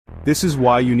This is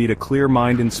why you need a clear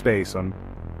mind in space,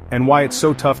 and why it's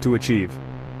so tough to achieve.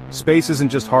 Space isn't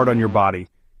just hard on your body,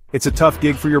 it's a tough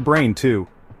gig for your brain too.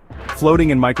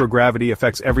 Floating in microgravity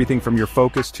affects everything from your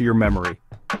focus to your memory.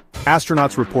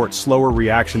 Astronauts report slower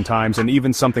reaction times and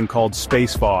even something called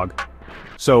space fog.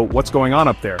 So, what's going on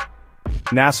up there?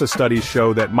 NASA studies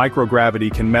show that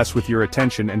microgravity can mess with your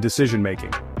attention and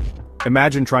decision-making.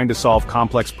 Imagine trying to solve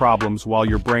complex problems while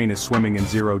your brain is swimming in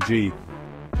zero-G.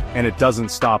 And it doesn't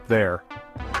stop there.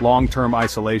 Long-term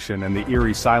isolation and the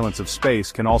eerie silence of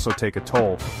space can also take a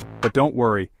toll. But don't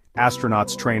worry,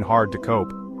 astronauts train hard to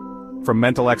cope. From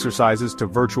mental exercises to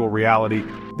virtual reality,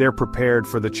 they're prepared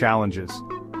for the challenges.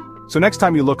 So next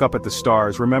time you look up at the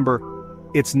stars, remember,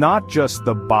 it's not just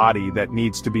the body that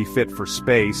needs to be fit for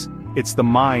space, it's the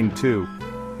mind too.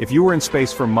 If you were in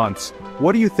space for months,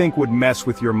 what do you think would mess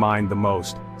with your mind the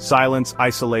most? Silence,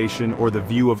 isolation, or the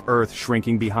view of Earth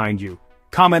shrinking behind you?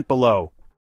 Comment below.